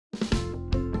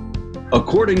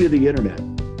According to the internet,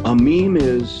 a meme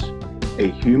is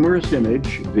a humorous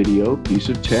image, video, piece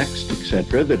of text,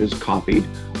 etc. that is copied,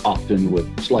 often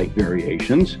with slight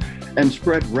variations, and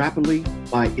spread rapidly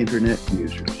by internet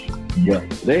users. Well,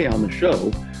 today on the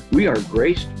show, we are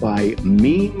graced by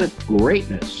meme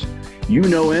greatness. You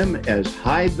know him as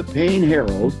Hide the Pain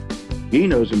Herald. He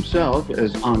knows himself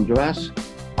as Andras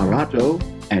Arato,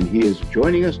 and he is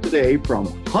joining us today from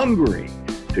Hungary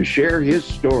to share his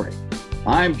story.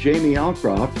 I'm Jamie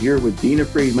Alcroft here with Dina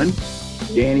Friedman,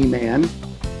 Danny Mann,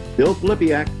 Bill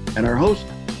Filipiak, and our host,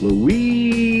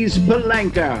 Louise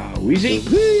Palanker.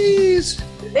 Louise!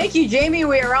 Thank you, Jamie.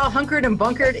 We are all hunkered and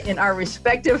bunkered in our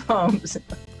respective homes.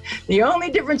 The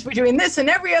only difference between this and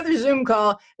every other Zoom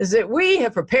call is that we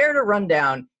have prepared a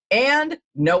rundown and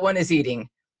no one is eating.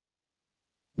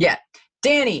 Yeah.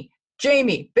 Danny,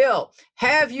 Jamie, Bill,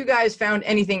 have you guys found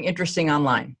anything interesting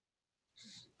online?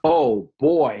 Oh,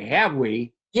 boy, have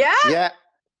we? Yeah?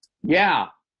 Yeah.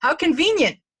 How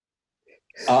convenient.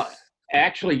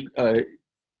 Actually,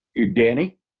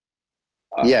 Danny?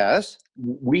 Yes?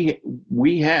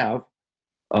 We have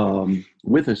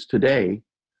with us today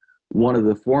one of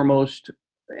the foremost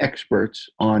experts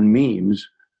on memes,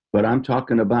 but I'm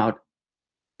talking about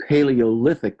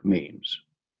Paleolithic memes.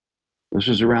 This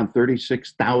is around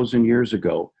 36,000 years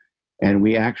ago. And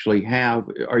we actually have,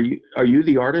 are you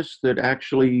the artist that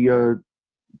actually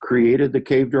created the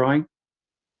cave drawing?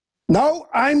 No,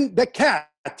 I'm the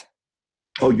cat.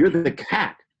 Oh, you're the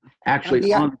cat,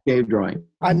 actually, on the cave drawing.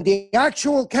 I'm the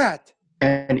actual cat.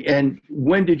 And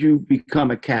when did you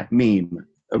become a cat meme?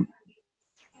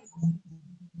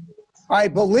 I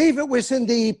believe it was in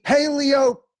the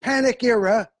Paleo-Panic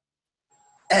era,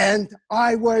 and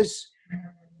I was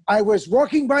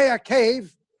walking by a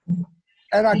cave,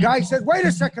 and a guy said, "Wait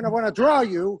a second, I want to draw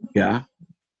you." Yeah.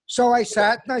 So I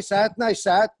sat, and I sat, and I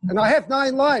sat, and I have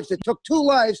 9 lives. It took 2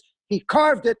 lives. He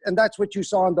carved it, and that's what you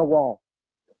saw on the wall.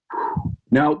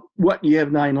 Now, you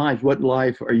have 9 lives. What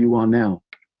life are you on now?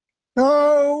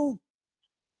 Oh,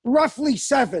 roughly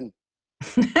 7.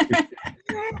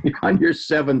 You're on your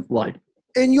 7th life.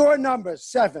 In your numbers,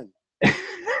 7.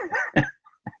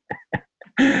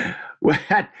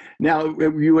 Now,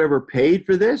 have you ever paid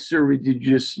for this, or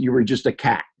you were just a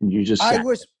cat and you just? I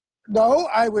was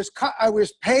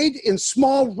paid in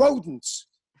small rodents.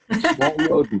 Small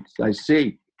rodents, I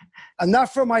see.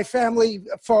 Enough for my family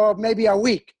for maybe a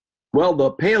week. Well, the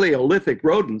Paleolithic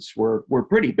rodents were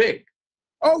pretty big.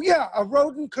 Oh yeah, a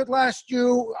rodent could last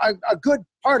you a good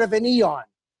part of an eon.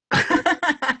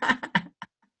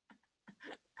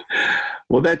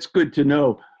 Well, that's good to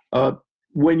know.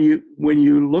 When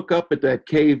you look up at that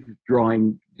cave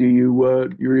drawing, do you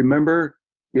remember?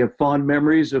 You have fond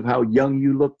memories of how young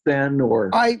you looked then, or?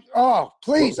 I looked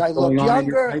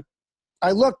younger.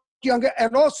 I looked younger,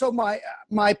 and also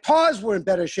my paws were in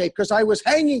better shape because I was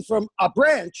hanging from a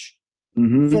branch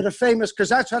for the famous, because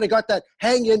that's how they got that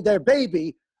hang in there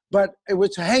baby, but it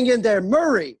was hang in there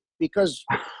Murray because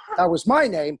that was my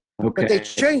name. Okay. But they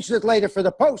changed it later for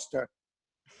the poster.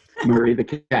 Murray the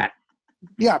cat.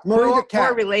 Yeah, Murray the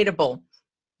cat. More relatable.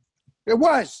 It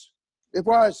was,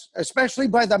 especially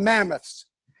by the mammoths.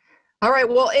 All right,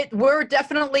 well, we're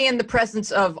definitely in the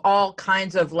presence of all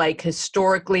kinds of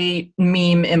historically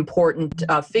meme important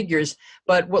figures,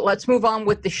 but let's move on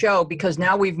with the show, because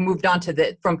now we've moved on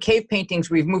to from cave paintings,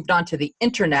 we've moved on to the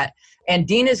internet, and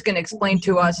Dina's going to explain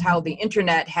to us how the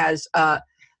internet has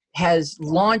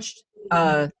launched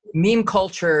meme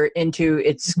culture into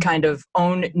its kind of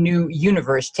own new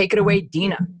universe. Take it away,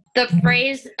 Dina. The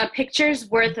phrase, "a picture's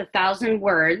worth 1,000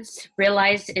 words,"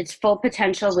 realized its full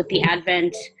potential with the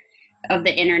advent of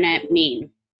the internet meme.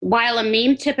 While a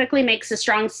meme typically makes a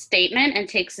strong statement and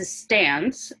takes a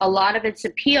stance, a lot of its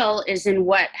appeal is in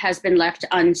what has been left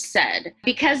unsaid.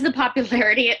 Because the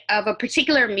popularity of a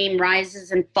particular meme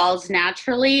rises and falls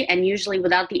naturally and usually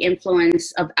without the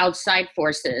influence of outside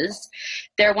forces,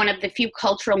 they're one of the few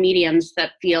cultural mediums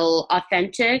that feel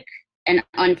authentic and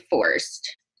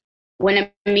unforced. When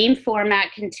a meme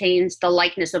format contains the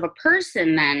likeness of a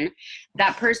person, then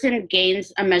that person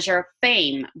gains a measure of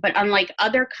fame. But unlike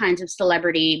other kinds of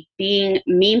celebrity, being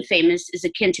meme famous is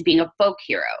akin to being a folk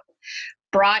hero,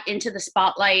 brought into the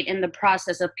spotlight in the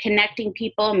process of connecting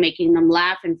people, making them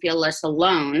laugh and feel less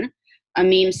alone. A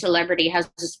meme celebrity has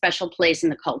a special place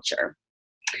in the culture.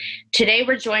 Today,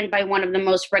 we're joined by one of the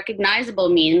most recognizable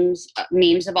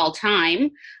memes of all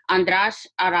time, Andras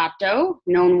Arato,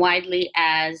 known widely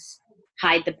as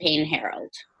Hide the Pain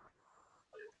Herald.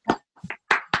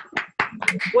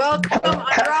 Welcome,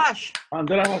 Andras.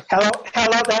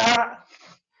 Hello there.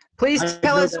 Please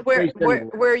tell us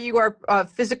where you are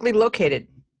physically located.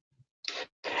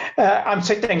 I'm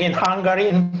sitting in Hungary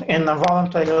in a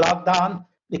voluntary lockdown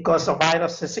because the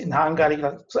virus is in Hungary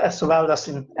as well as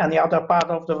in any other part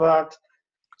of the world.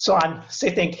 So I'm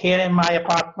sitting here in my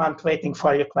apartment waiting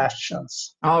for your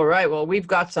questions. All right. Well, we've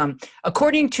got some.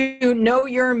 According to Know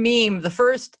Your Meme, the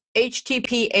first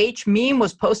HTTPH meme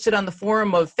was posted on the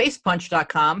forum of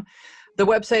facepunch.com, the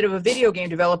website of a video game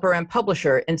developer and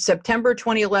publisher, in September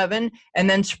 2011, and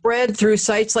then spread through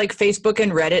sites like Facebook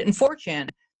and Reddit and 4chan.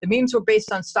 The memes were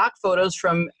based on stock photos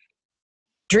from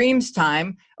Dreams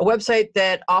Time, a website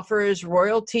that offers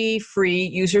royalty-free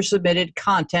user-submitted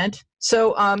content.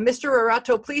 So, Mr.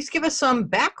 Arato, please give us some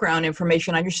background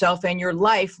information on yourself and your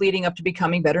life leading up to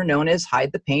becoming better known as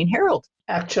Hide the Pain Herald.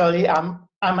 Actually, I'm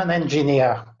an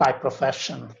engineer by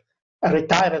profession, a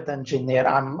retired engineer.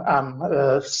 I'm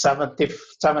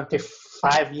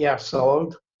 75 years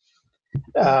old,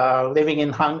 living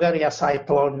in Hungary, as I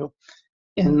told you.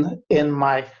 In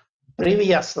my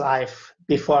previous life,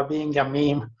 before being a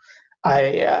meme,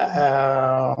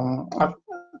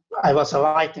 I was a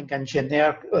lighting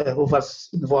engineer who was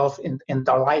involved in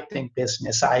the lighting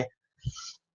business. I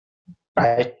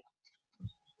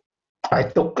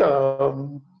took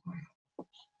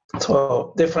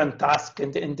so different tasks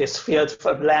in this field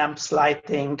for lamps,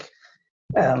 lighting,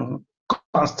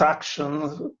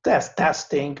 construction,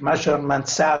 testing, measurement,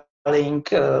 selling,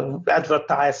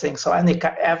 advertising. So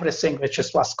everything which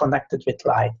was connected with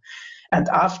light. And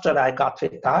after I got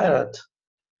retired,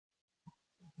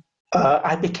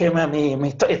 I became a meme.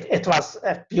 It was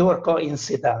a pure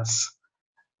coincidence.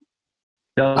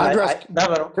 Andras, I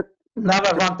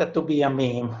never wanted to be a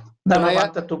meme. Never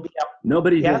wanted to be a...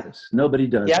 Nobody does. Nobody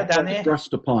does. Yeah, Danny?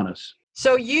 Thrust upon us.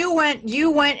 So you went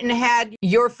and had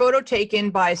your photo taken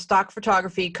by a stock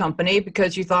photography company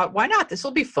because you thought, why not? This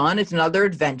will be fun. It's another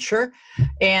adventure.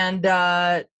 And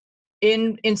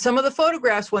in some of the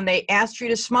photographs, when they asked you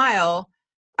to smile,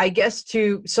 I guess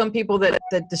to some people that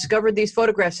discovered these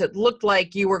photographs, it looked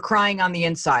like you were crying on the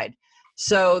inside.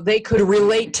 So they could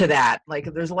relate to that.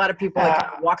 Like there's a lot of people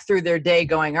that walk through their day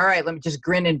going, all right, let me just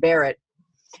grin and bear it.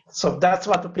 So that's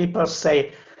what the people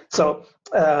say. So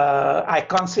I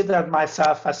consider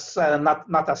myself as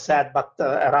not a sad, but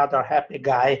a rather happy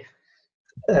guy.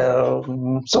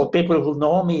 So people who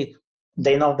know me,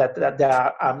 they know that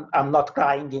I'm not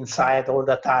crying inside all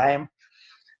the time.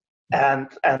 And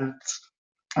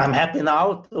I'm happy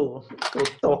now to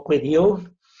talk with you.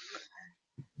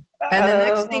 And the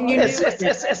next thing you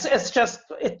it's just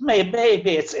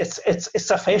maybe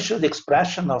it's a facial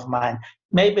expression of mine.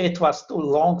 Maybe it was too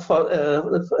long for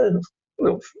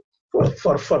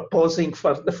posing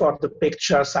for the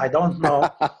pictures. I don't know.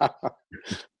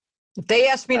 If they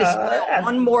asked me to smile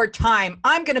one more time,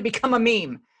 I'm going to become a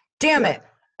meme. Damn it!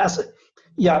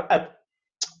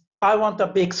 I want a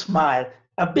big smile,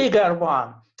 a bigger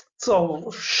one.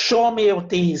 So show me your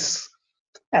teeth,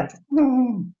 and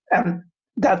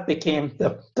that became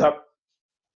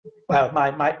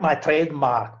my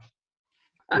trademark.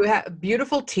 You have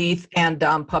beautiful teeth and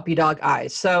puppy dog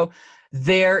eyes. So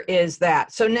there is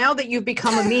that. So now that you've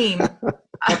become a meme,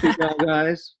 puppy dog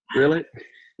eyes, really?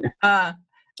 I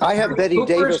have Betty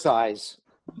Davis eyes.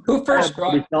 Who first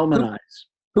brought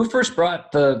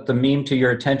the meme to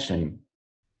your attention?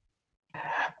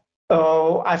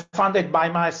 Oh, I found it by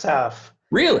myself.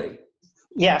 Really?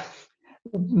 Yeah,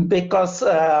 because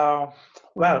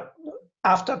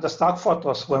after the stock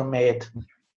photos were made,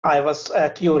 I was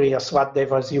curious what they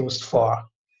was used for,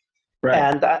 right.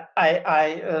 And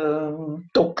I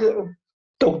took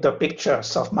the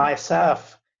pictures of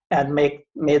myself and made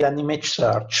an image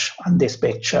search on these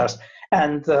pictures.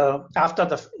 And after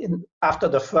the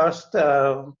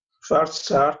first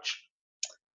search,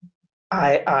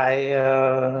 I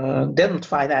didn't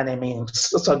find any memes.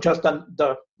 So just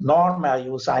the normal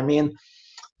use. I mean,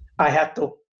 I had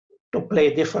to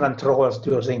play different roles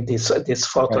during these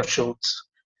photo right. shoots.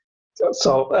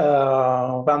 So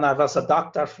when I was a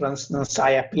doctor, for instance, I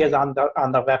appeared on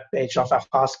the web page of a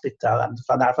hospital, and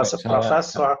when I was a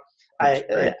professor,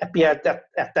 I appeared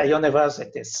at the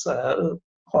university's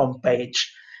homepage.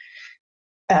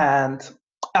 And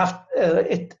after,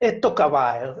 it took a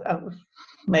while,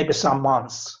 maybe some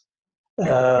months, when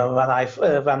I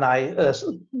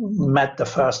met the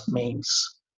first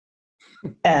memes,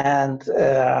 and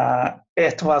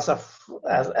it was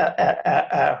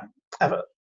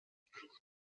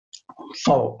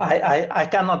so I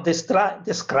cannot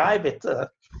describe it.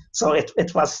 So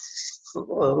it was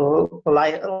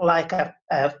like a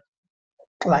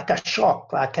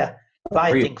shock, like a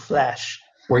lightning flash.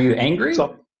 Were you angry?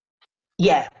 So,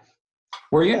 yeah.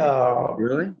 Were you?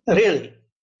 Really? Really.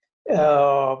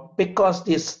 Because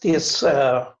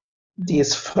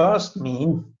this first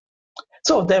meme,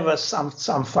 so there was some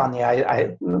funny.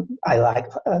 I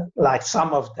liked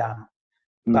some of them,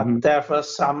 but there were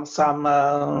some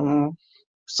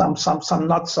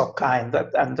not so kind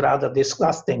and rather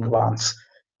disgusting ones,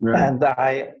 and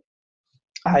I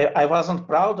wasn't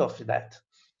proud of that.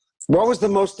 What was the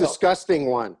most disgusting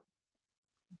one?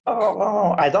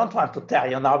 Oh, I don't want to tell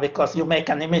you now, because you make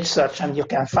an image search and you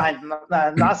can find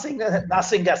nothing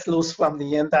gets loose from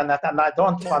the internet, and I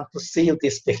don't want to see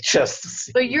these pictures.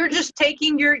 So you're just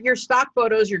taking your stock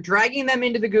photos, you're dragging them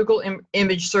into the Google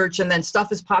image search, and then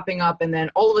stuff is popping up, and then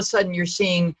all of a sudden you're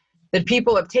seeing that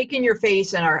people have taken your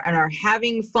face and are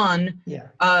having fun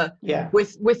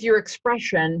with your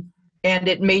expression, and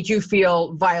it made you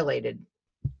feel violated.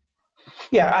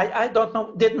 Yeah, I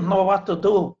didn't know what to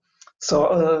do.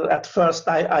 So at first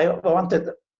I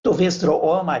wanted to withdraw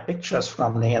all my pictures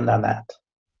from the internet,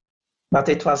 but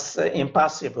it was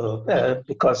impossible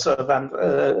because when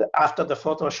after the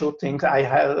photo shooting I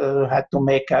had to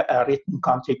make a written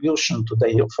contribution for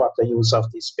the use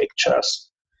of these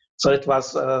pictures. So it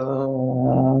was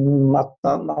not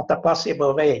a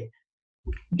possible way.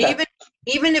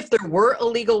 Even if there were a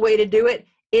legal way to do it,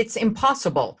 it's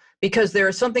impossible, because there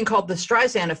is something called the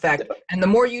Streisand effect, and the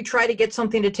more you try to get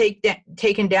something to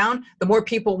taken down, the more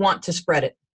people want to spread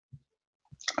it.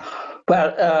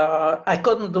 Well, I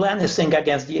couldn't do anything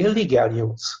against the illegal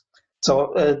use.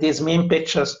 So these meme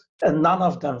pictures, none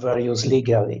of them were used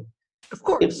legally. Of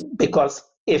course. Because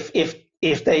if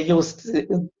they used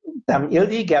them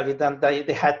illegally, then they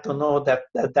had to know that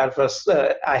there was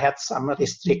I had some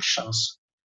restrictions.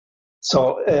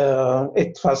 So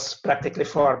it was practically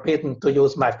forbidden to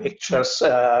use my pictures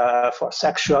for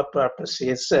sexual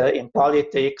purposes, in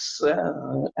politics,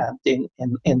 and in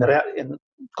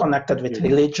connected with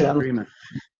religion.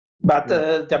 But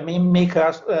the meme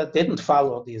makers didn't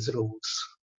follow these rules.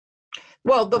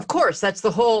 Well, of course, that's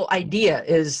the whole idea.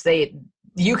 Is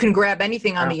you can grab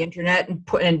anything on the internet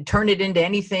and turn it into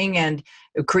anything and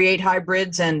create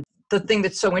hybrids. And the thing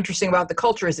that's so interesting about the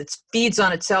culture is it feeds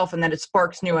on itself, and then it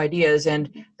sparks new ideas, and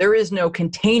there is no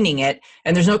containing it,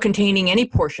 and there's no containing any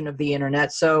portion of the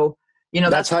internet. So,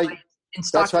 that's how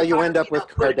you end up with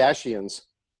Kardashians.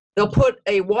 They'll put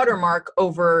a watermark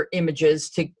over images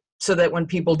so that when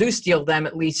people do steal them,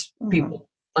 at least people.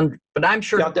 But I'm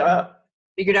sure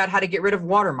figured out how to get rid of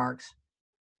watermarks.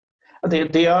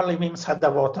 The early memes had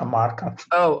the watermark.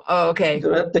 Oh, okay.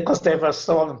 Because they were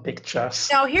stolen pictures.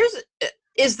 Now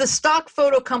is the stock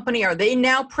photo company, are they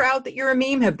now proud that you're a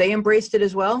meme? Have they embraced it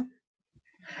as well?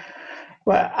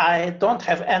 Well, I don't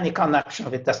have any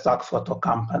connection with the stock photo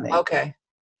company. Okay.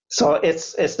 So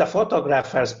it's the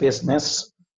photographer's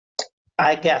business.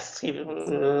 I guess he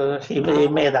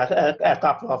made a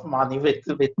couple of money with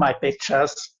my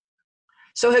pictures.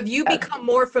 So have you become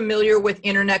more familiar with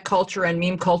internet culture and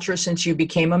meme culture since you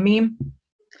became a meme?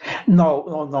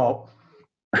 No.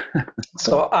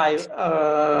 So I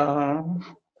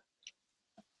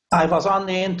was on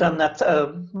the internet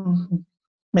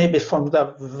maybe from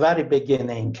the very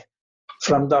beginning,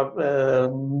 from the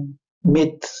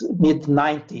mid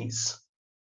 90s.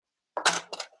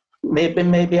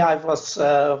 Maybe I was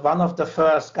one of the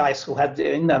first guys who had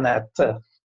the internet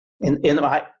in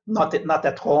my not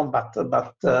at home, but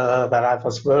where I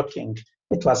was working.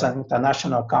 It was an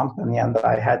international company, and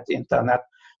I had internet.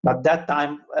 But that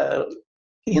time,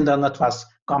 internet was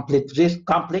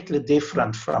completely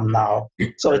different from now.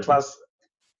 So it was,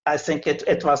 I think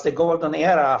it was the golden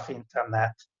era of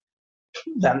internet.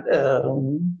 Then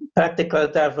practically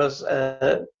there was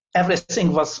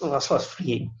everything was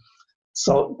free.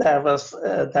 So there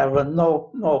were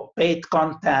no paid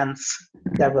contents.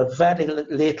 There were very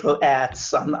little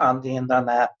ads on the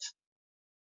internet,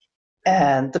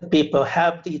 and the people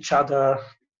helped each other.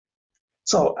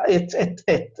 So it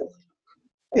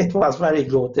was very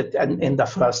good. In the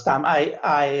first time, I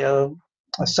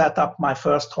set up my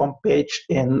first homepage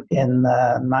in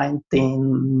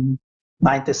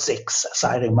 1996, as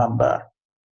I remember.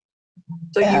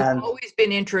 So you've always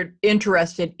been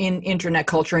interested in internet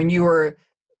culture, and you were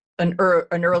an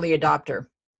early adopter.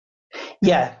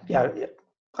 Yeah.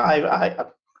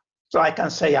 So I can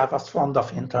say I was fond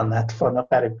of internet from the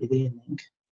very beginning.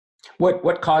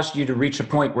 What caused you to reach a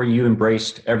point where you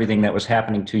embraced everything that was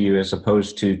happening to you as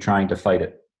opposed to trying to fight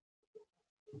it?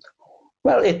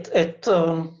 Well, it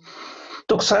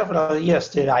took several years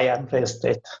till I embraced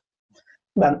it.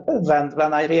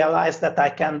 When I realized that I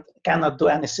cannot do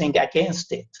anything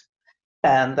against it,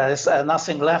 and there's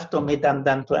nothing left to me than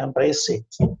to embrace it.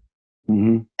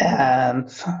 Mm-hmm.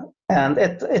 And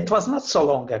it was not so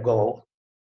long ago.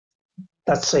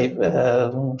 Let's say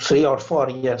 3 or 4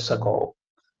 years ago.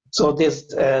 So this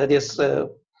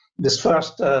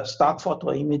first stock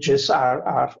photo images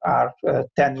are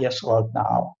 10 years old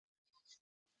now.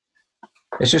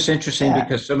 It's just interesting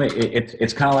because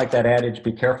it's kind of like that adage,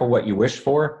 be careful what you wish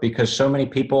for, because so many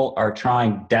people are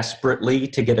trying desperately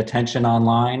to get attention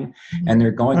online, and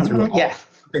they're going through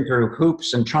through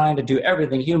hoops and trying to do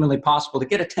everything humanly possible to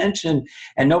get attention,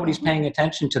 and nobody's paying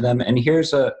attention to them. And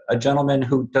here's a gentleman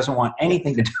who doesn't want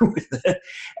anything to do with it,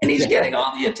 and he's getting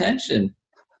all the attention.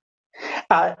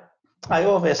 I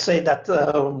always say that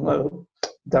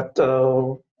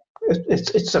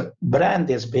it's a brand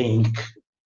is being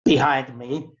behind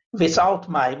me without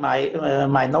my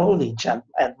knowledge and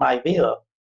my will.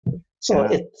 So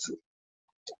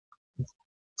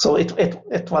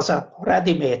it was a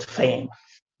ready-made fame.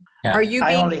 Yeah. Are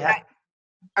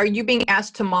you being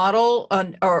asked to model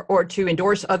or to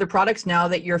endorse other products now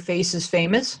that your face is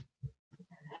famous?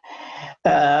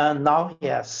 Now,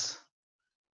 yes.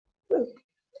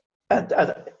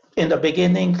 In the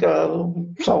beginning,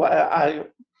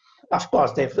 of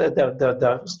course,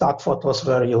 the stock photos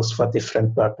were used for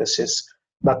different purposes,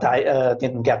 but I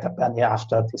didn't get a penny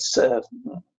after this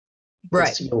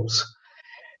use.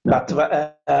 But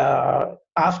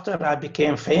after I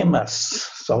became famous,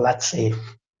 so let's see,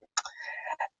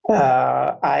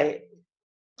 I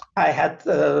had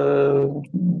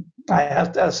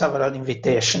several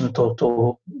invitations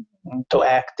to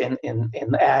act in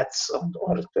ads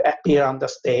or to appear on the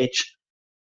stage.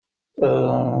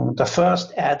 The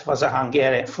first ad was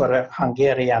for a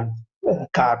Hungarian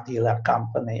car dealer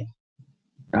company.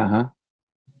 And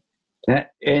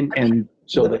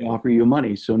so they offer you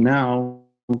money. So now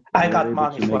I got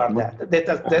money for that.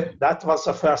 That was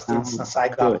the first instance I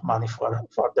got money for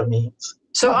the memes.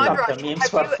 So Andras, the memes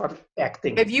for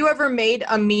acting. Have you ever made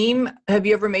a meme? Have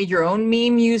you ever made your own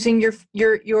meme using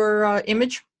your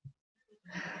image?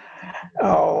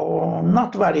 Oh,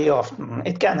 not very often.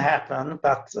 It can happen,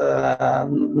 but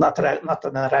not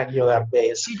on a regular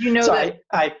basis. Did you know so that?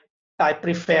 I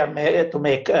prefer to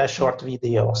make short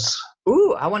videos.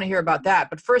 Ooh, I want to hear about that.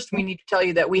 But first, we need to tell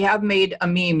you that we have made a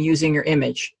meme using your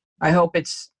image. I hope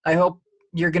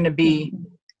you're going to be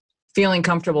feeling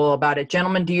comfortable about it.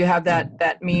 Gentlemen, do you have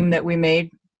that meme that we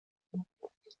made?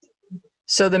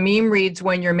 So the meme reads,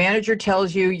 when your manager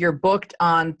tells you you're booked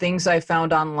on Things I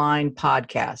Found Online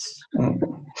podcasts.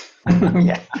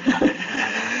 Yeah.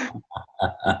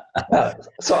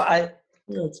 So I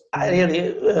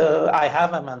really I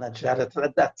have a manager.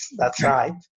 That's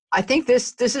right. I think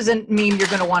this is a meme you're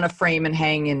going to want to frame and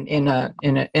hang in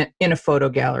a photo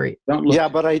gallery. Yeah,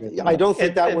 but I don't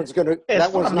think that one's going to.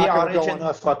 That one's not going to go on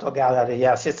a photo gallery.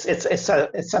 Yes,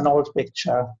 it's an old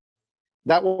picture.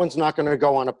 That one's not going to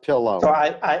go on a pillow. So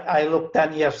I look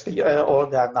 10 years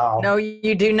older now. No,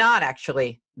 you do not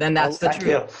actually. Then that's the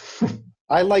truth.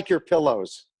 I like your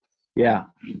pillows. Yeah.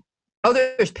 Oh,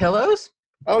 there's pillows?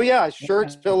 Oh yeah,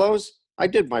 shirts, pillows. I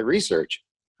did my research.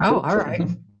 Oh, all right.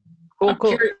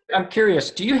 Cool. I'm curious,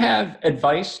 do you have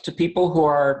advice to people who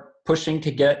are pushing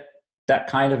to get that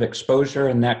kind of exposure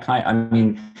and that kind? I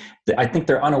mean, I think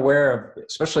they're unaware of,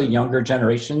 especially younger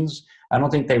generations. I don't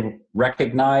think they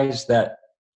recognize that,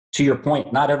 to your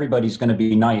point, not everybody's going to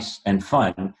be nice and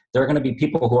fun. There are going to be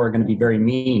people who are going to be very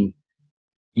mean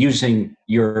using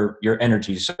your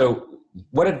energy. So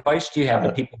what advice do you have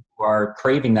to people who are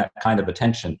craving that kind of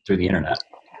attention through the internet?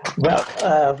 Well,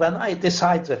 when I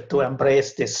decided to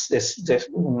embrace this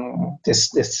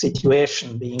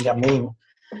situation, being a meme,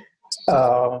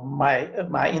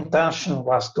 my intention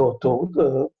was to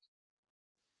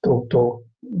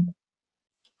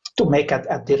make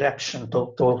a direction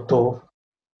to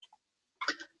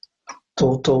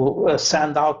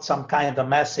send out some kind of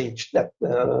message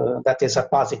that is a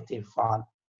positive one.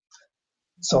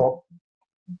 So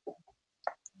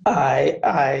I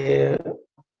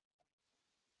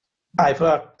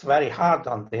worked very hard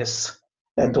on this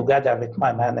together with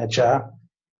my manager,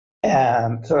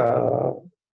 and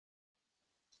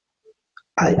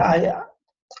I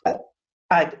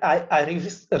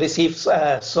received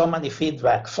so many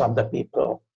feedback from the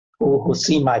people who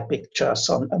see my pictures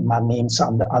on my memes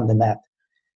on the net,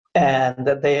 and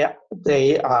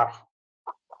they are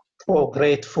all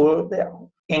grateful.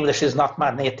 English is not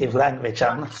my native language,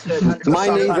 and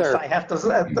mine either. I have to.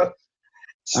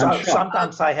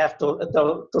 Sometimes I have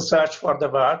to search for the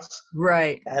words.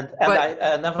 Right. And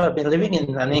I've never been living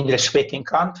in an English-speaking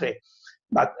country.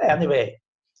 But anyway,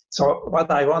 so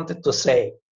what I wanted to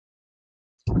say,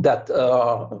 that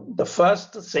the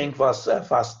first thing was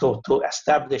to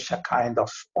establish a kind of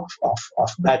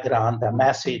background, a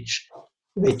message,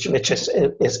 which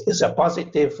is a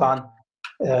positive one,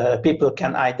 people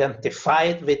can identify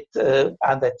it with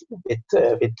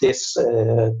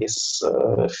this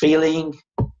feeling,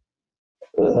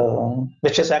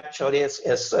 which is actually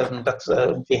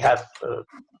that we have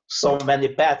so many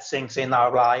bad things in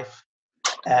our life,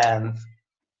 and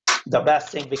the best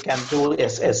thing we can do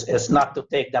is not to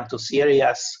take them too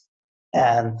serious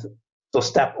and to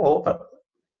step over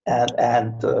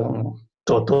and to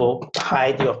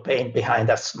hide your pain behind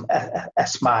a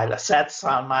smile, a sad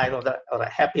smile or a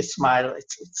happy smile.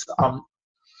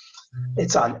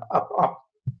 It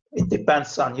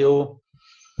depends on you.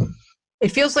 It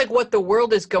feels like what the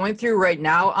world is going through right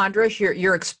now, Andras.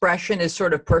 Your expression is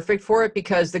sort of perfect for it,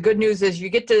 because the good news is you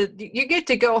get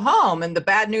to go home, and the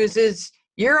bad news is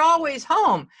you're always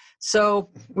home.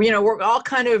 So we're all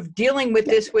kind of dealing with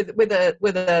this with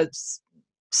a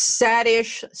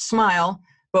saddish smile,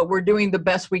 but we're doing the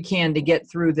best we can to get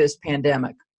through this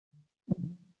pandemic.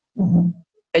 Mm-hmm.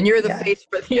 And you're the face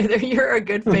for you're a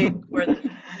good face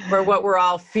for what we're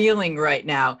all feeling right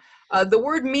now. The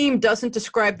word meme doesn't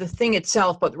describe the thing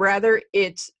itself, but rather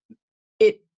its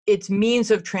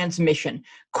means of transmission,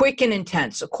 quick and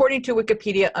intense. According to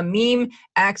Wikipedia, a meme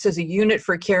acts as a unit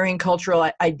for carrying cultural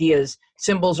ideas,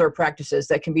 symbols, or practices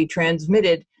that can be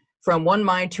transmitted from one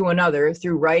mind to another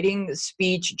through writing,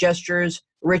 speech, gestures,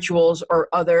 rituals, or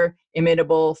other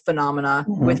imitable phenomena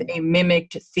with a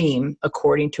mimicked theme,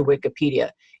 according to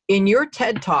Wikipedia. In your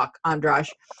TED Talk,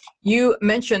 Andras, you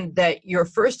mentioned that your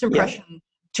first impression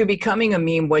to becoming a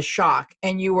meme was shock,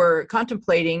 and you were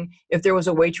contemplating if there was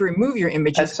a way to remove your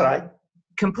images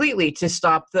completely to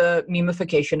stop the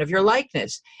memification of your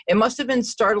likeness. It must have been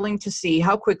startling to see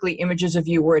how quickly images of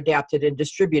you were adapted and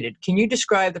distributed. Can you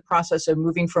describe the process of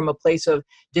moving from a place of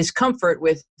discomfort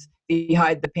with the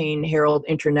hide the pain herald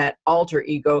internet alter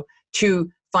ego to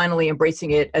finally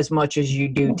embracing it as much as you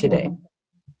do today?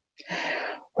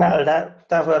 Well,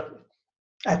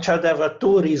 there were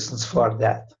two reasons for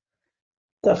that.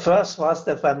 The first was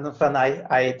that when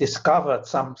I discovered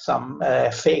some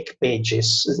fake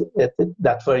pages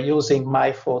that were using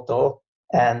my photo,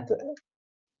 and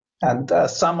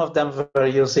some of them were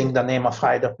using the name of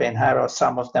Hide the Pain Herald,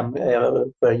 some of them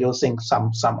were using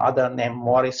some other name,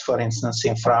 Maurice, for instance,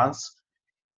 in France.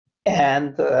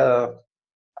 And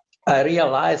I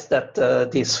realized that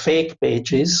these fake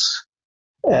pages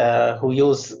who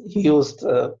used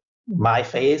my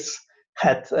face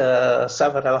had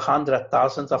several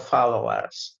 100,000 of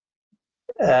followers.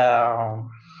 Then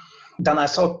I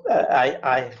thought,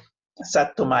 I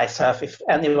said to myself, if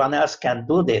anyone else can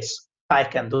do this, I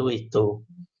can do it too.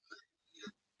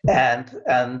 And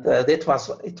it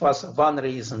was one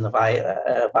reason why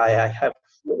I have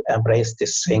embraced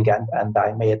this thing, and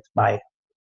I made my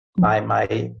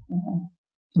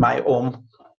own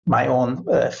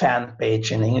fan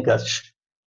page in English.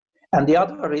 And the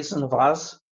other reason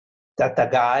was that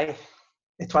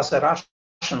it was a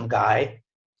Russian guy,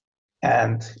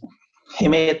 and he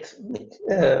made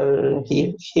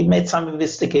some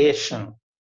investigation,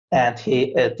 and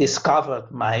he discovered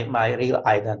my real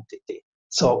identity.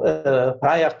 So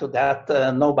prior to that,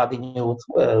 nobody knew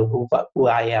who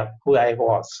I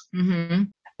was. Mm-hmm.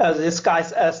 This guy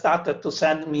started to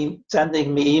sending me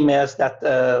emails that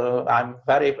I'm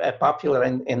very popular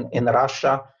in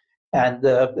Russia. And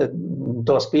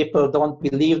those people don't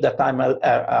believe that I'm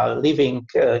a living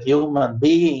human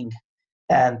being.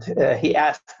 And he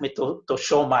asked me to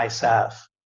show myself.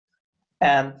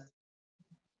 And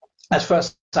at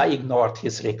first I ignored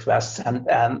his requests,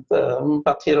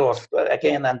 but he wrote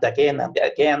again and again and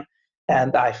again.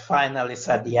 And I finally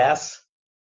said yes.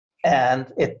 And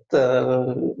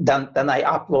then I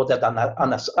uploaded on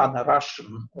a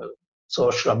Russian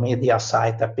social media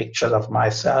site a picture of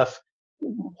myself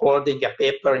holding a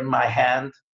paper in my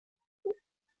hand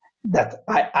that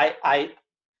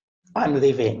I'm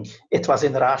living. It was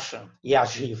in Russian, Ya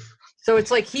živ. So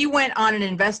it's like he went on an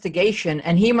investigation,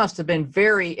 and he must have been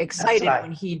very excited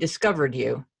when he discovered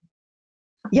you.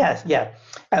 Yes, yeah.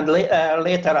 And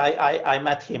later I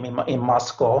met him in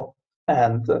Moscow,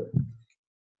 and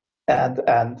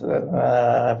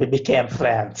we became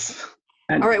friends.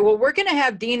 All right, well, we're going to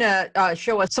have Dina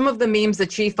show us some of the memes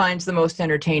that she finds the most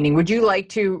entertaining. Would you like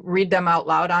to read them out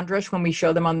loud, Andras, when we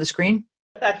show them on the screen?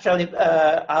 Actually,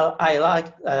 I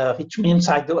like, which memes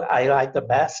I like the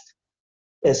best.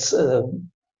 It's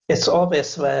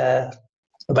always when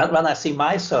I see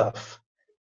myself,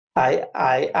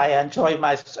 I enjoy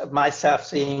myself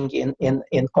seeing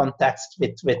in context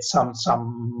with some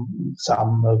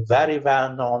very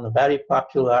well known, very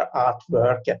popular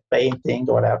artwork, a painting,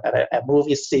 or a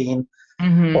movie scene,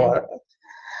 mm-hmm. or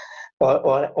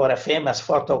a famous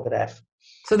photograph.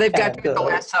 So they've got to be the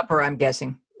Last Supper, I'm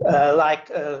guessing. Like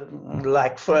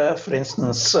for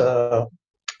instance,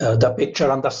 the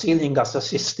picture on the ceiling of the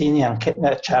Sistine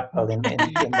Chapel in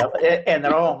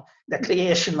Rome, the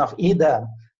creation of Eden,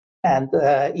 and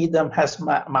Eden has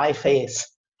my face,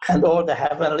 and all the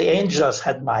heavenly angels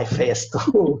had my face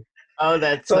too. Oh,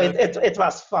 that's so it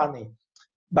was funny.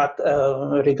 But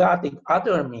regarding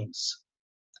other memes,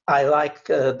 I like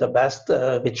the best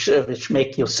which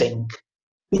make you think,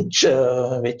 which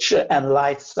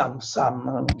enlighten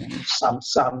some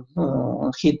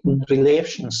hidden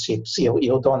relationships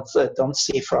you don't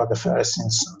see for the first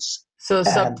instance. So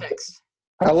subtext.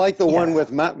 I like the one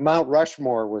with Mount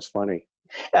Rushmore was funny.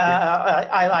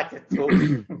 I like it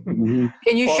too.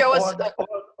 Can you show us?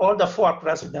 All the 4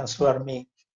 presidents were me.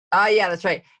 Yeah, that's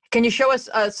right. Can you show us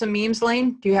some memes,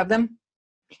 Lane? Do you have them?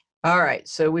 All right.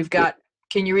 So we've got.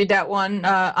 Can you read that one,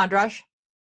 Andras?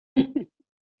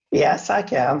 Yes, I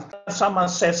can. Someone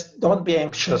says, "Don't be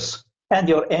anxious," and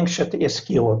your anxiety is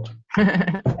cured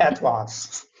at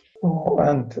once.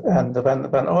 And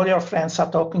when all your friends are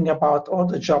talking about all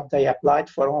the job they applied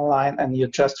for online, and you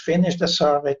just finish the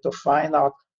survey to find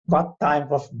out what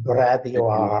type of bread you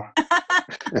are.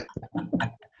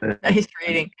 Nice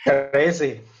reading.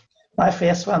 Crazy. My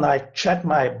face when I check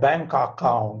my bank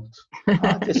account,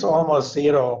 it is almost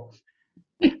zero.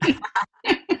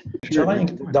 Enjoying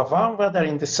the warm weather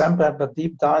in December, but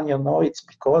deep down you know it's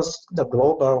because the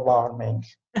global warming.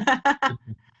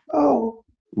 Oh.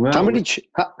 Well, how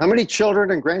many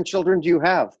children and grandchildren do you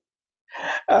have?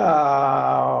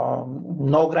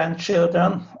 No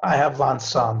grandchildren. I have one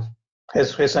son.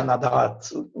 He's an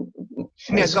adult.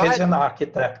 He's an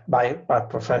architect by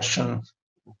profession,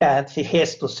 and he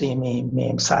has to see me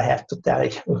memes. I have to tell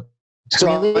you.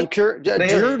 So really?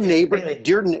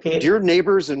 Do your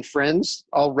neighbors and friends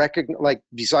all recognize? Like,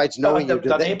 besides knowing the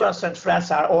neighbors and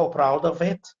friends are all proud of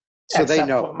it. So they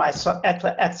know. For my son,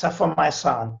 except for my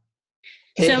son.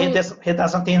 He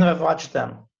doesn't even watch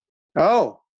them.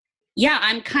 Oh. Yeah,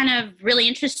 I'm kind of really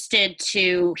interested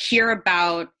to hear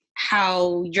about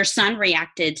how your son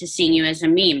reacted to seeing you as a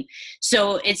meme.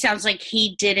 So it sounds like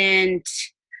he didn't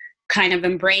kind of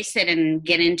embrace it and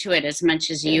get into it as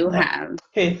much as you have.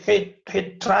 He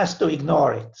tries to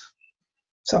ignore it.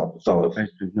 So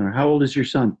how old is your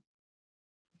son?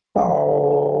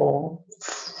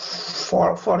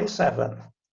 47.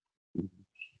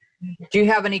 Do you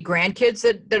have any grandkids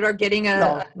that are getting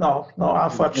a? No,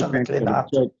 unfortunately not.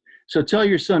 So tell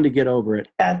your son to get over it.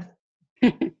 And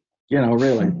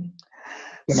really.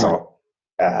 So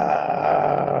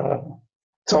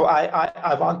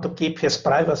I want to keep his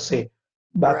privacy,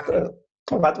 but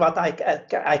what I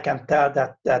can tell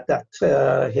that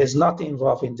he's not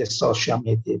involved in the social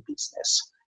media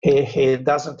business. He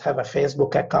doesn't have a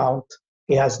Facebook account.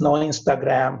 He has no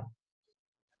Instagram.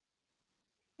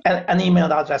 An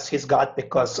email address he's got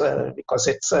because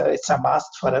it's a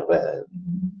must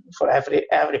for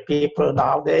every people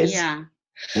nowadays. Yeah.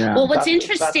 Well, what's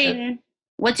interesting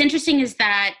is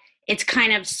that it's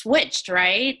kind of switched,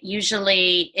 right?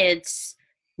 Usually it's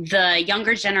the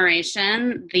younger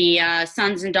generation, the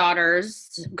sons and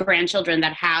daughters, grandchildren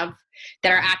that are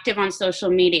active on social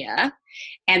media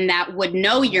and that would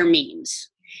know your memes.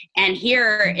 And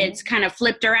here it's kind of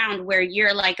flipped around where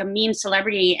you're like a meme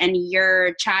celebrity and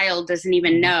your child doesn't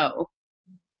even know.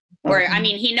 Or, I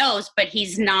mean, he knows, but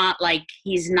he's not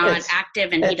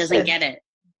active and he doesn't get it.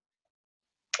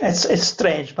 It's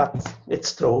strange, but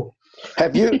it's true.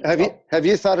 Have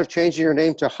you thought of changing your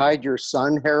name to hide your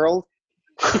son, Harold?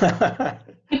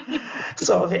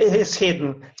 So he's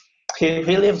hidden. He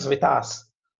lives with us.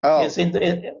 Oh. He's in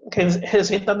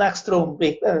the next room,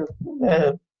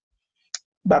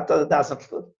 but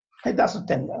he doesn't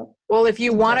know. Well, if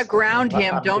you want to ground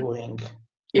him,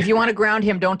 If you want to ground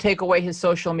him, don't take away his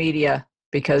social media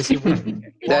because he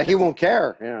won't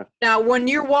care. Yeah. Now, when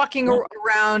you're walking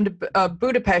around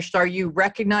Budapest, are you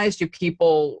recognized? Do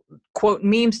people quote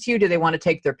memes to you? Do they want to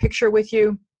take their picture with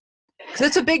you? Because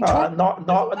it's a big tour.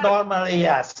 Normally,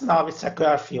 yes. Now it's a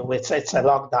curfew. It's a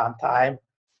lockdown time.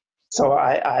 So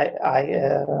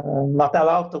I'm not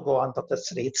allowed to go onto the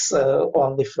streets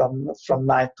only from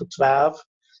 9 to 12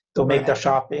 to make the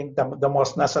shopping, the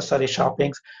most necessary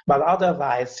shoppings. But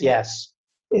otherwise, yes,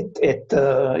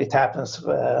 it happens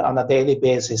on a daily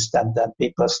basis. Then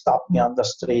people stop me on the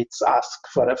streets, ask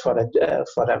for a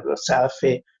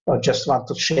selfie, or just want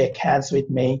to shake hands with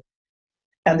me.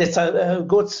 And it's a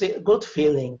good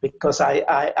feeling because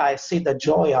I see the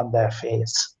joy on their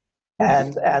face.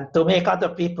 And to make other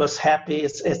people happy,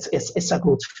 it's a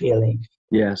good feeling.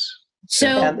 Yes.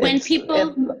 So when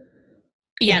people,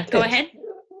 go ahead.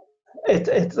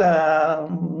 It's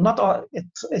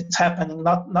happening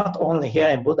not only here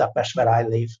in Budapest where I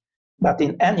live, but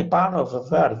in any part of the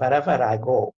world, wherever I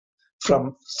go,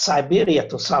 from Siberia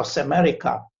to South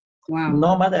America. Wow.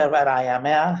 No matter where I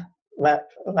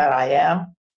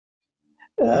am,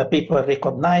 people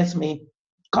recognize me,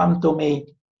 come to me,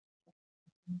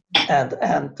 and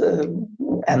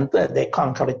they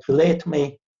congratulate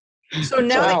me. So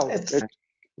now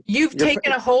you've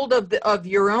taken a hold of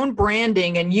your own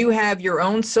branding, and you have your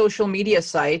own social media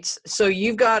sites. So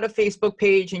you've got a Facebook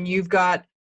page and you've got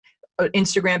an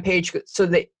Instagram page, so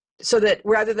that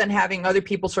rather than having other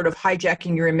people sort of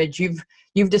hijacking your image,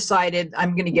 you've decided,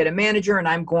 I'm going to get a manager and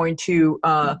I'm going to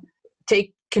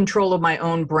take control of my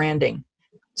own branding.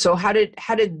 So how did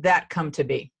that come to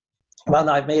be? Well,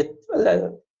 I made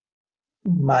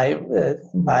my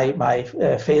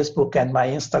Facebook and my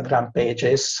Instagram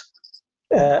pages.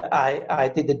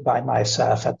 I did it by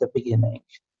myself at the beginning.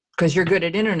 Because you're good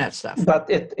at internet stuff. But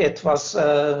it was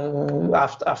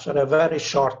after a very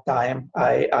short time,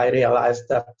 I realized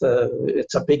that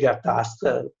it's a bigger task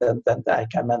than I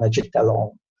can manage it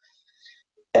alone.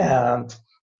 And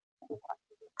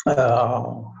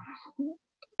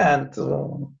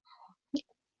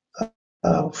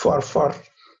for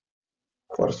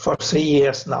 3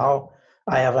 years now,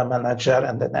 I have a manager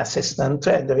and an assistant,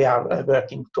 and we are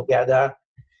working together,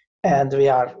 and we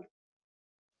are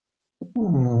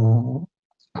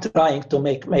trying to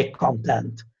make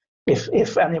content.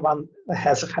 If anyone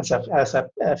has a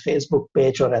Facebook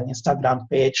page or an Instagram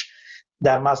page,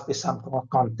 there must be some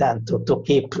content to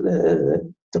keep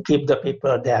the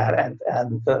people there and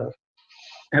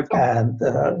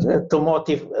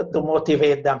to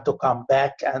motivate them to come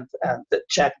back and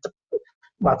check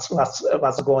what's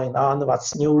going on,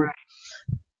 what's new.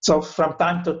 So from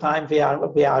time to time we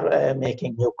are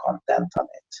making new content on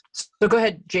it. So go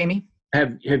ahead, Jamie.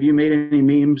 Have you made any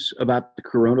memes about the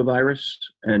coronavirus?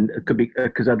 And it could be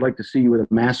because I'd like to see you with a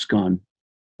mask on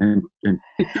and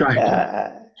try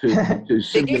to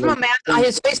they gave him a mask on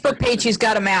his Facebook page. He's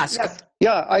got a mask. Yes.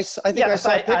 Yeah, I think I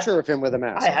saw a picture of him with a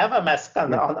mask. I have a mask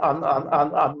on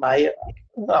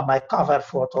my cover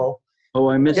photo. Oh,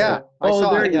 I missed it.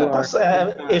 Oh, there you are.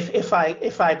 If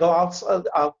I go out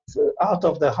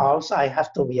of the house, I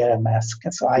have to wear a mask,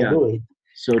 so I do it.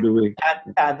 So do we.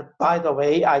 And by the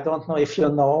way, I don't know if you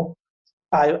know,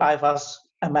 I was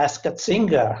a masked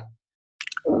singer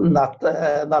not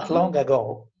long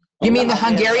ago. You mean the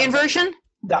Hungarian version?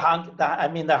 I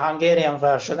mean the Hungarian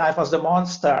version. I was the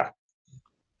monster.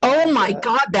 Oh my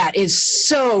God, that is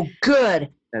so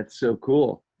good. That's so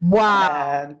cool. Wow.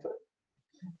 And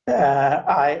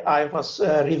I was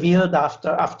revealed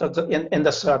in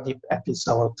the third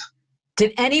episode.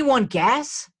 Did anyone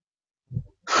guess?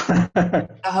 The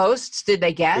hosts, did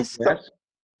they guess?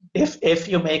 If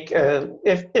you make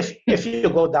if you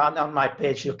go down on my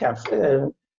page, you can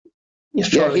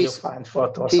you'll find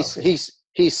photos.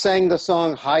 He sang the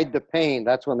song "Hide the Pain."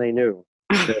 That's when they knew.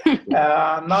 The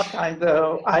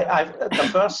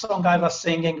first song I was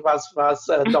singing was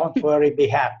 "Don't Worry, Be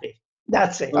Happy."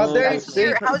 That's it.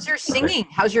 How's your singing?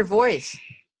 How's your voice?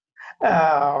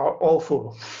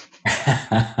 Awful.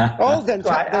 Oh, then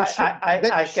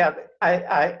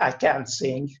I can't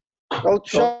sing. Oh,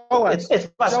 show us.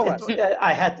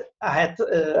 I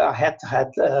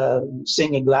had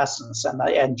singing lessons, and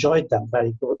I enjoyed them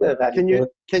very good.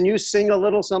 Can you sing a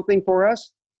little something for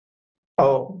us?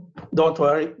 Oh, don't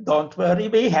worry,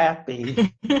 be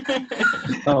happy.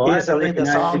 Here's a little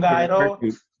song I wrote.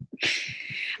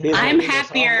 I'm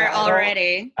happier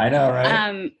already. I know,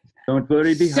 right? Don't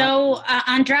worry, be happy. So,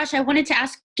 Andras, I wanted to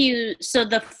ask you, so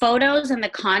the photos and the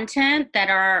content that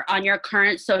are on your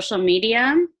current social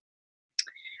media,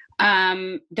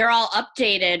 they're all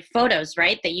updated photos,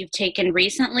 right, that you've taken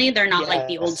recently? They're not like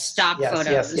the old stock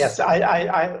photos. Yes.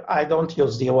 I don't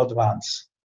use the old ones.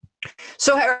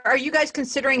 So are you guys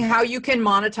considering how you can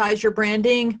monetize your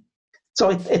branding? So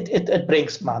it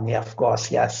brings money, of course,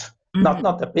 yes. Mm-hmm.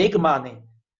 Not a big money,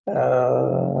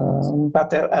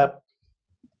 but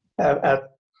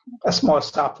a small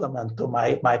supplement to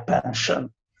my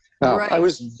pension. Right.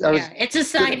 It's a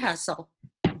side hustle.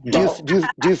 Do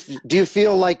you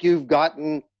feel like you've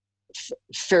gotten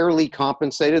fairly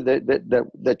compensated,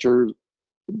 that you're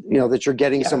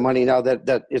getting some money now,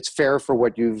 that it's fair for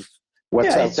what's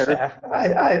out there? Fair.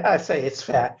 I say it's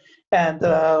fair, and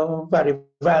very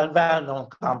well-known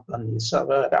companies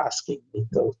are asking me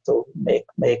to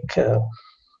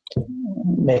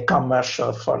make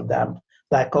commercial for them,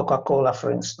 like Coca-Cola,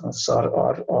 for instance,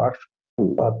 or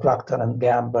Procter and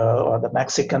Gamble, or the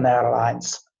Mexican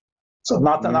Airlines. So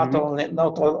not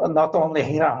only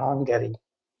here in Hungary.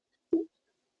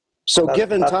 So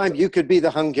given time, you could be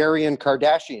the Hungarian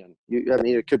Kardashian.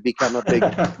 It could become a big...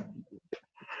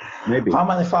 Maybe. How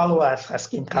many followers has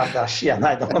Kim Kardashian?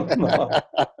 I don't know.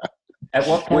 At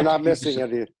what point? You're not missing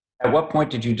it. At what point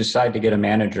did you decide to get a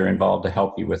manager involved to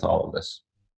help you with all of this?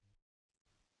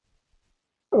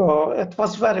 Oh, it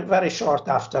was very, very short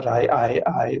after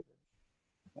I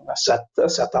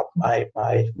set up my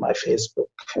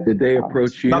Facebook. Did they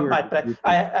approach you? Not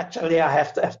I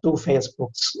have two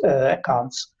Facebook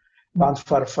accounts. One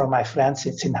for my friends,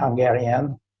 it's in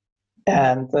Hungarian,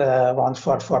 and one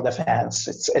for the fans.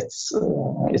 It's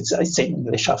in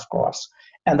English, of course,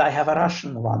 and I have a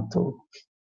Russian one too.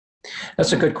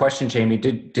 That's a good question, Jamie.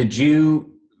 Did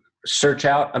you search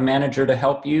out a manager to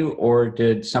help you, or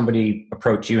did somebody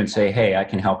approach you and say, "Hey, I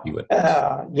can help you with this"?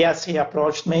 Yes, he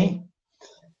approached me,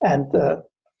 and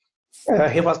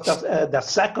he was the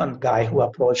second guy who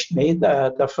approached me.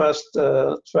 The first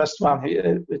one,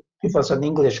 he was an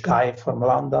English guy from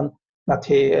London, but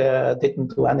he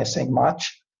didn't do anything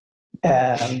much,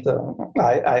 and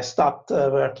I stopped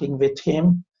working with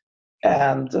him.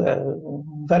 And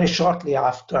very shortly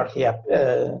after,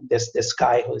 this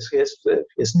guy,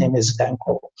 his name is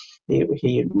Denko,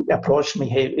 he approached me.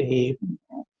 He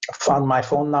found my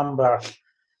phone number.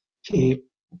 He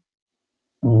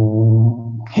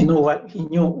knew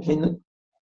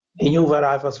where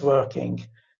I was working,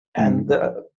 and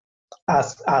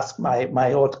asked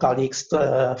my old colleagues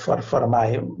for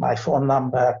my phone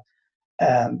number.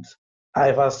 And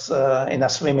I was in a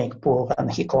swimming pool when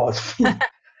he called me.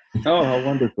 Oh, how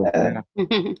wonderful!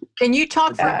 Can you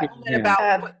talk for a moment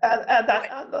about?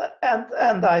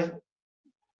 And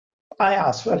I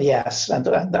answered yes, and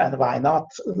why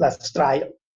not? Let's try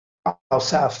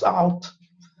ourselves out.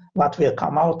 What will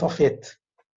come out of it?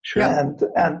 Sure. And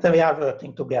we are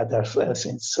working together ever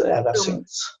since.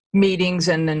 Meetings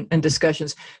and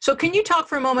discussions. So can you talk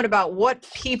for a moment about what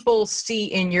people see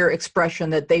in your expression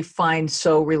that they find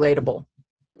so relatable?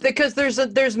 Because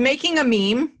there's making a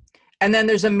meme, and then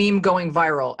there's a meme going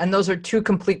viral, and those are two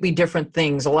completely different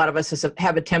things. A lot of us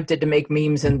have attempted to make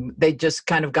memes, and they just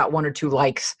kind of got one or two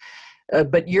likes.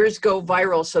 But yours go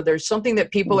viral, so there's something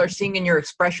that people are seeing in your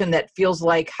expression that feels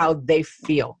like how they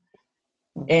feel.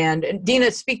 And Dina,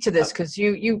 speak to this, because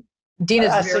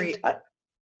Dina's very...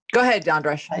 Go ahead,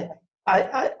 Andras.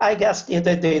 I guess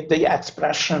the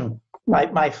expression,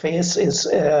 my face is...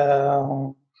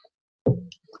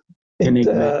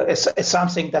 It's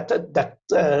something that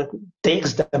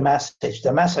takes the message.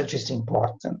 The message is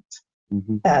important,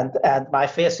 and my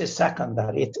face is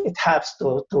secondary. It helps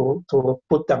to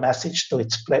put the message to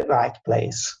its right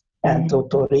place and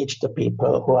to reach the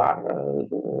people who are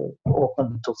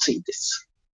open to see this.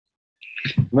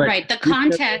 Right. The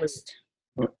context.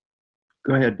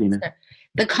 Go ahead, Dina.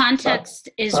 The context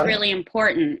is really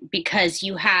important, because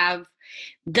you have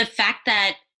the fact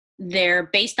that they're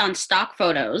based on stock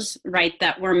photos, right,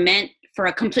 that were meant for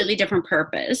a completely different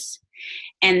purpose.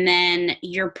 And then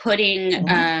you're putting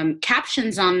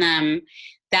captions on them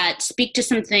that speak to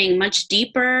something much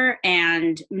deeper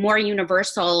and more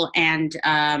universal, and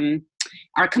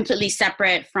are completely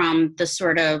separate from the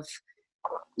sort of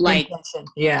like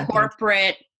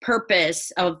corporate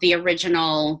purpose of the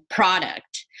original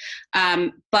product.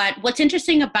 But what's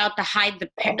interesting about the Hide the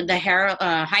Pain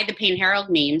Herald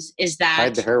memes is that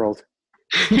Hide the Herald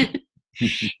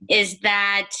is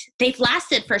that they've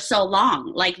lasted for so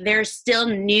long. Like, there's still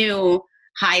new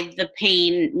Hide the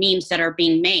Pain memes that are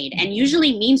being made, and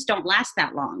usually memes don't last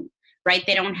that long, right?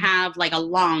 They don't have like a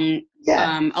long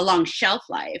shelf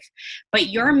life. But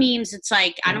your memes, it's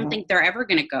like, I don't think they're ever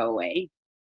going to go away.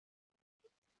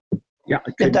 Yeah,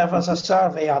 there was a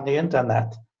survey on the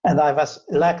internet, and I was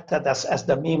elected as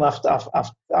the meme of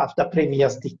the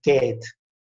previous decade.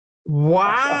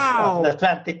 Wow! Of the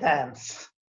 2010s.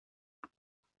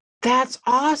 That's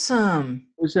awesome.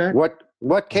 Was that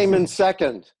what came in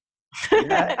second?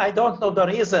 I don't know the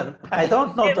reason. I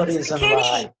don't know the reason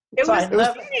why. The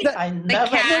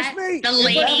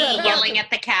lady yelling at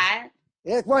the cat.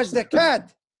 It was the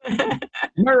cat.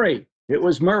 Murray. It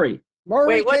was Murray.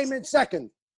 Murray came in second.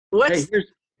 Hey,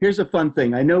 here's a fun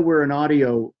thing. I know we're an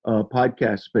audio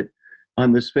podcast, but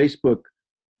on this Facebook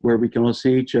where we can all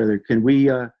see each other, can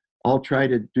we all try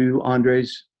to do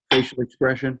Andres' facial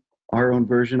expression, our own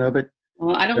version of it?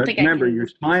 Well, I don't think remember, you're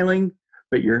smiling,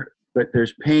 but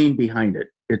there's pain behind it.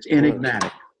 It's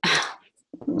enigmatic.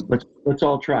 Let's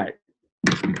all try it.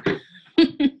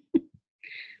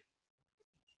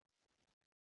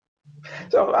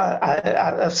 So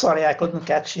I'm sorry, I couldn't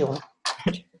catch you.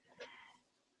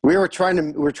 We're trying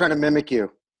to mimic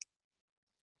you.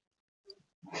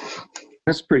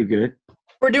 That's pretty good.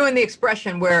 We're doing the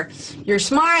expression where you're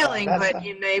smiling, but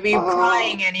you may be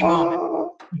crying any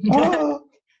moment.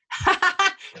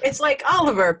 It's like,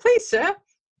 Oliver, please, sir,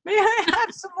 may I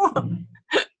have some more?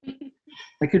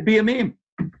 It could be a meme.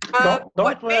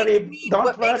 Don't worry, be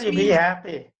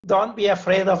happy. Don't be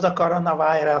afraid of the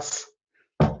coronavirus.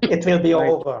 It will be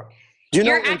over.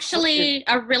 You're actually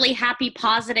a really happy,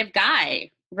 positive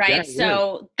guy, right? Yeah,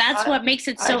 so that's what makes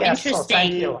it so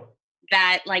interesting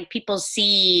that like people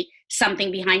see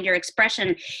something behind your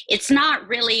expression. It's not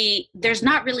really, there's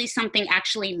not really something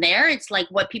actually there. It's like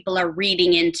what people are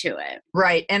reading into it.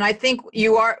 Right. And I think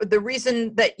you are, the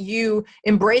reason that you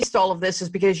embraced all of this is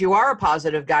because you are a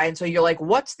positive guy. And so you're like,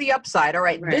 what's the upside? All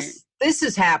right. This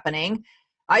is happening.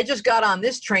 I just got on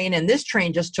this train and this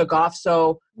train just took off.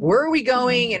 So where are we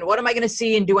going and what am I going to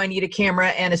see? And do I need a camera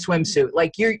and a swimsuit?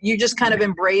 Like you just kind of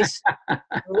embrace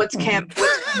what's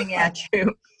coming at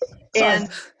you.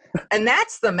 And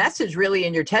that's the message really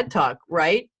in your TED Talk,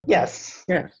 right? Yes.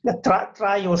 Yes.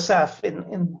 Try yourself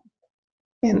in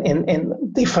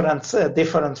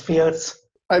different fields.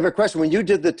 I have a question. When you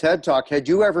did the TED Talk, had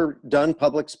you ever done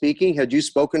public speaking? Had you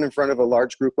spoken in front of a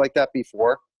large group like that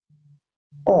before?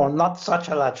 Oh, not such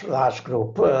a large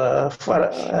group.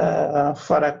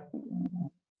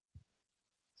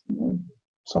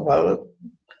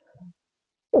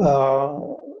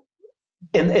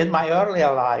 In my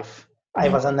earlier life, I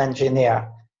was an engineer,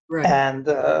 right. and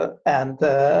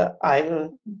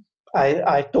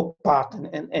I took part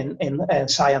in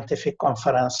scientific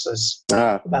conferences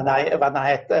when I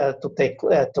had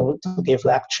to give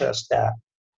lectures there,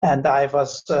 and I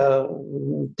was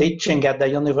teaching at the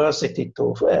university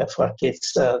for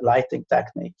kids lighting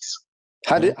techniques.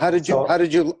 How did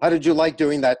you like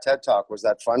doing that TED Talk? Was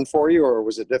that fun for you, or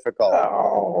was it difficult?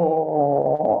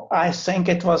 I think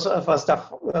it was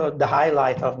the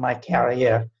highlight of my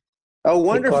career. Oh,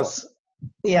 wonderful! Because,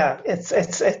 yeah,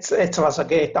 it was a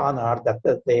great honor that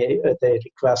they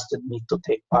requested me to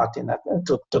take part in it,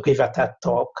 to give a TED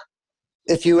Talk.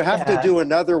 If you have to do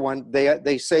another one,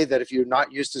 they say that if you're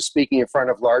not used to speaking in front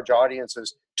of large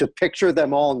audiences, to picture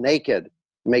them all naked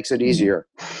makes it easier.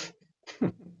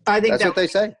 I think that's what they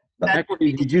say.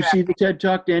 Did you see the TED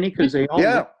Talk, Danny? Because they all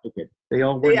were naked.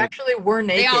 They actually were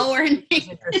naked. They all were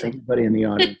naked. Everybody in the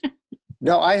audience.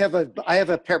 No, I have a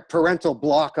parental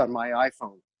block on my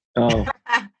iPhone. Oh.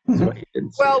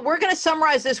 Well, we're going to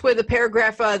summarize this with a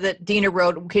paragraph that Dina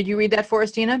wrote. Could you read that for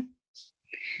us, Dina?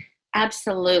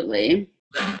 Absolutely.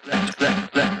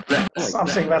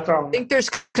 Something went wrong. I think there's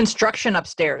construction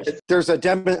upstairs. There's an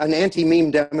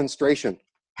anti-meme demonstration.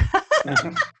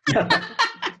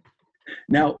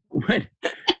 Now, when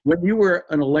you were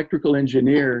an electrical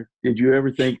engineer, did you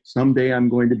ever think someday I'm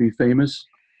going to be famous?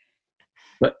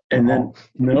 Then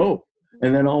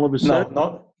all of a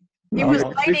sudden, he was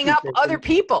lighting up other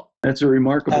people. That's a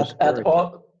remarkable story.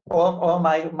 All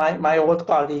my old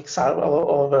colleagues are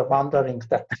all wondering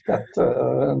that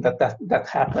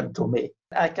happened to me.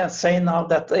 I can say now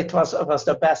that it was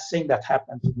the best thing that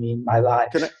happened to me in my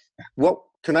life.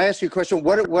 Can I ask you a question?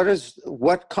 What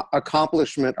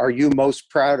accomplishment are you most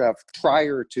proud of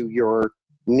prior to your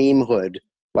memehood,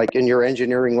 like in your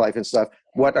engineering life and stuff?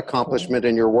 What accomplishment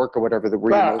in your work or whatever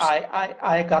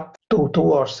I got two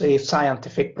or three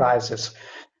scientific prizes.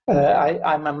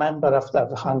 I'm a member of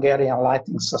the Hungarian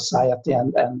Lighting Society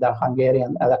and the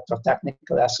Hungarian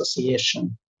Electrotechnical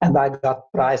Association, and I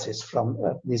got prizes from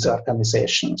these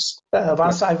organizations.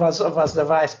 Once I was the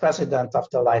vice president of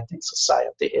the Lighting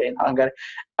Society in Hungary.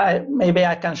 Maybe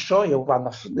I can show you one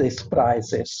of these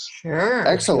prizes. Sure.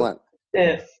 Excellent.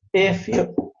 If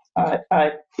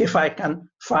I can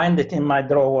find it in my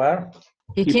drawer.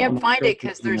 You can't find it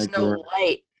because there's no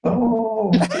light.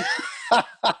 Oh.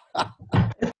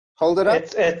 Hold it up.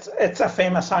 It's a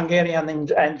famous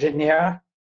Hungarian engineer,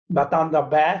 but on the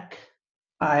back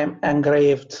I'm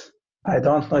engraved. I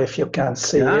don't know if you can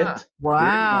see it.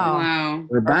 Wow.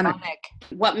 Urbanic.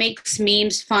 What makes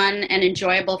memes fun and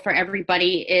enjoyable for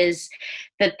everybody is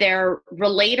that they're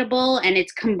relatable and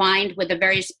it's combined with a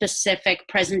very specific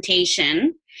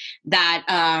presentation that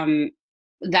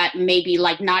maybe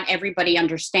like not everybody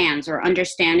understands, or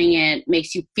understanding it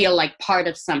makes you feel like part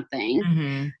of something.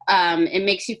 Mm-hmm. It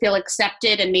makes you feel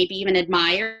accepted and maybe even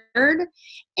admired.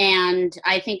 And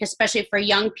I think especially for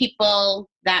young people,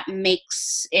 that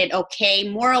makes it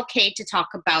more okay to talk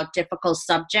about difficult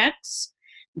subjects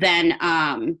than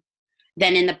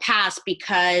in the past,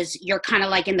 because you're kind of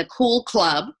like in the cool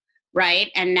club, right?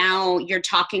 And now you're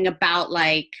talking about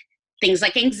like things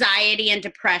like anxiety and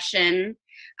depression.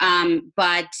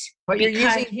 But you're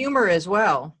using humor as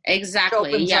well.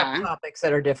 Exactly. It opens up topics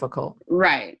that are difficult.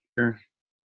 Right. Sure.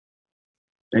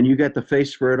 And you got the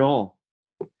face for it all.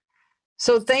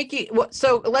 So thank you.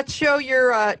 So let's show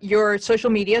your social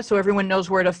media so everyone knows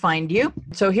where to find you.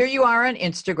 So here you are on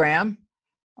Instagram.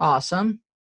 Awesome.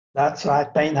 That's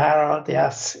right, Pain Harold.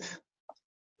 Yes.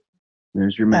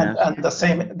 There's your mask. And the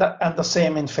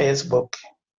same in Facebook.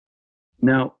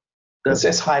 Now, this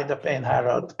is Hide the Pain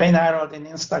Harold. Pain Harold in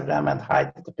Instagram and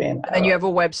Hide the Pain Harold. And you have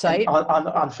a website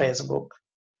on Facebook.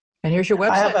 And here's your website.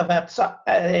 I have a website.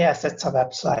 Yes, it's a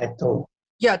website too.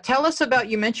 Yeah, tell us about.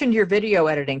 You mentioned your video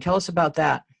editing. Tell us about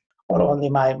that. Or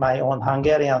only my own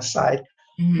Hungarian side,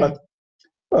 but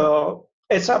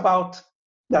it's about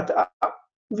that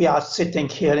we are sitting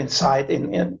here inside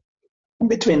in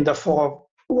between the four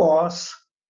walls.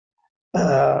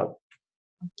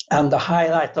 And the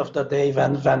highlight of the day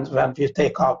when we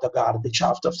take out the garbage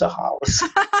out of the house,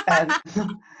 and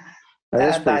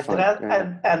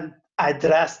I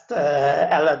dressed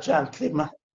elegantly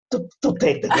to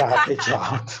take the garbage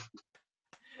out.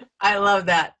 I love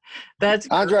that. That's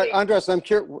great. Andras, I'm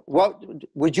curious. What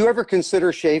would you ever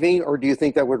consider shaving, or do you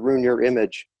think that would ruin your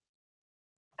image?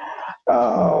 There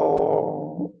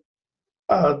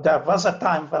was a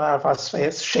time when I was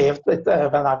shaved when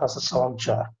I was a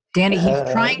soldier. Danny, he's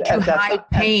trying to hide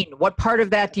pain. What part of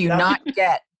that do you not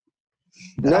get?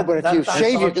 No, but if you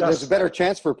shave, there's a better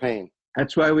chance for pain.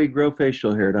 That's why we grow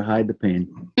facial hair, to hide the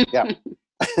pain. Yeah.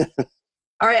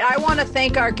 All right, I want to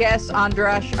thank our guest,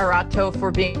 Andras Arato, for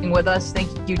being with us.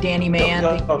 Thank you, Danny Mann.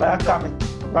 You're welcome.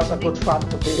 It was a good fun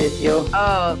to be with you.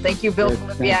 Oh, thank you, Bill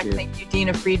Filipiak. Thank you,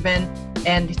 Dina Friedman.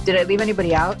 And did I leave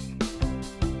anybody out?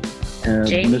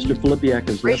 Mr. Filipiak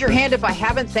is. Raise your hand if I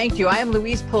haven't thanked you. I am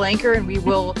Louise Palanker, and we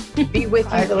will be with you.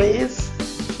 Hi, Louise.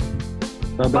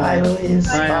 Bye-bye. Bye, Louise.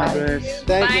 Bye, Bye. Andras.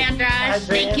 Bye, Andras.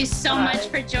 Thank you so much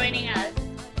for joining us.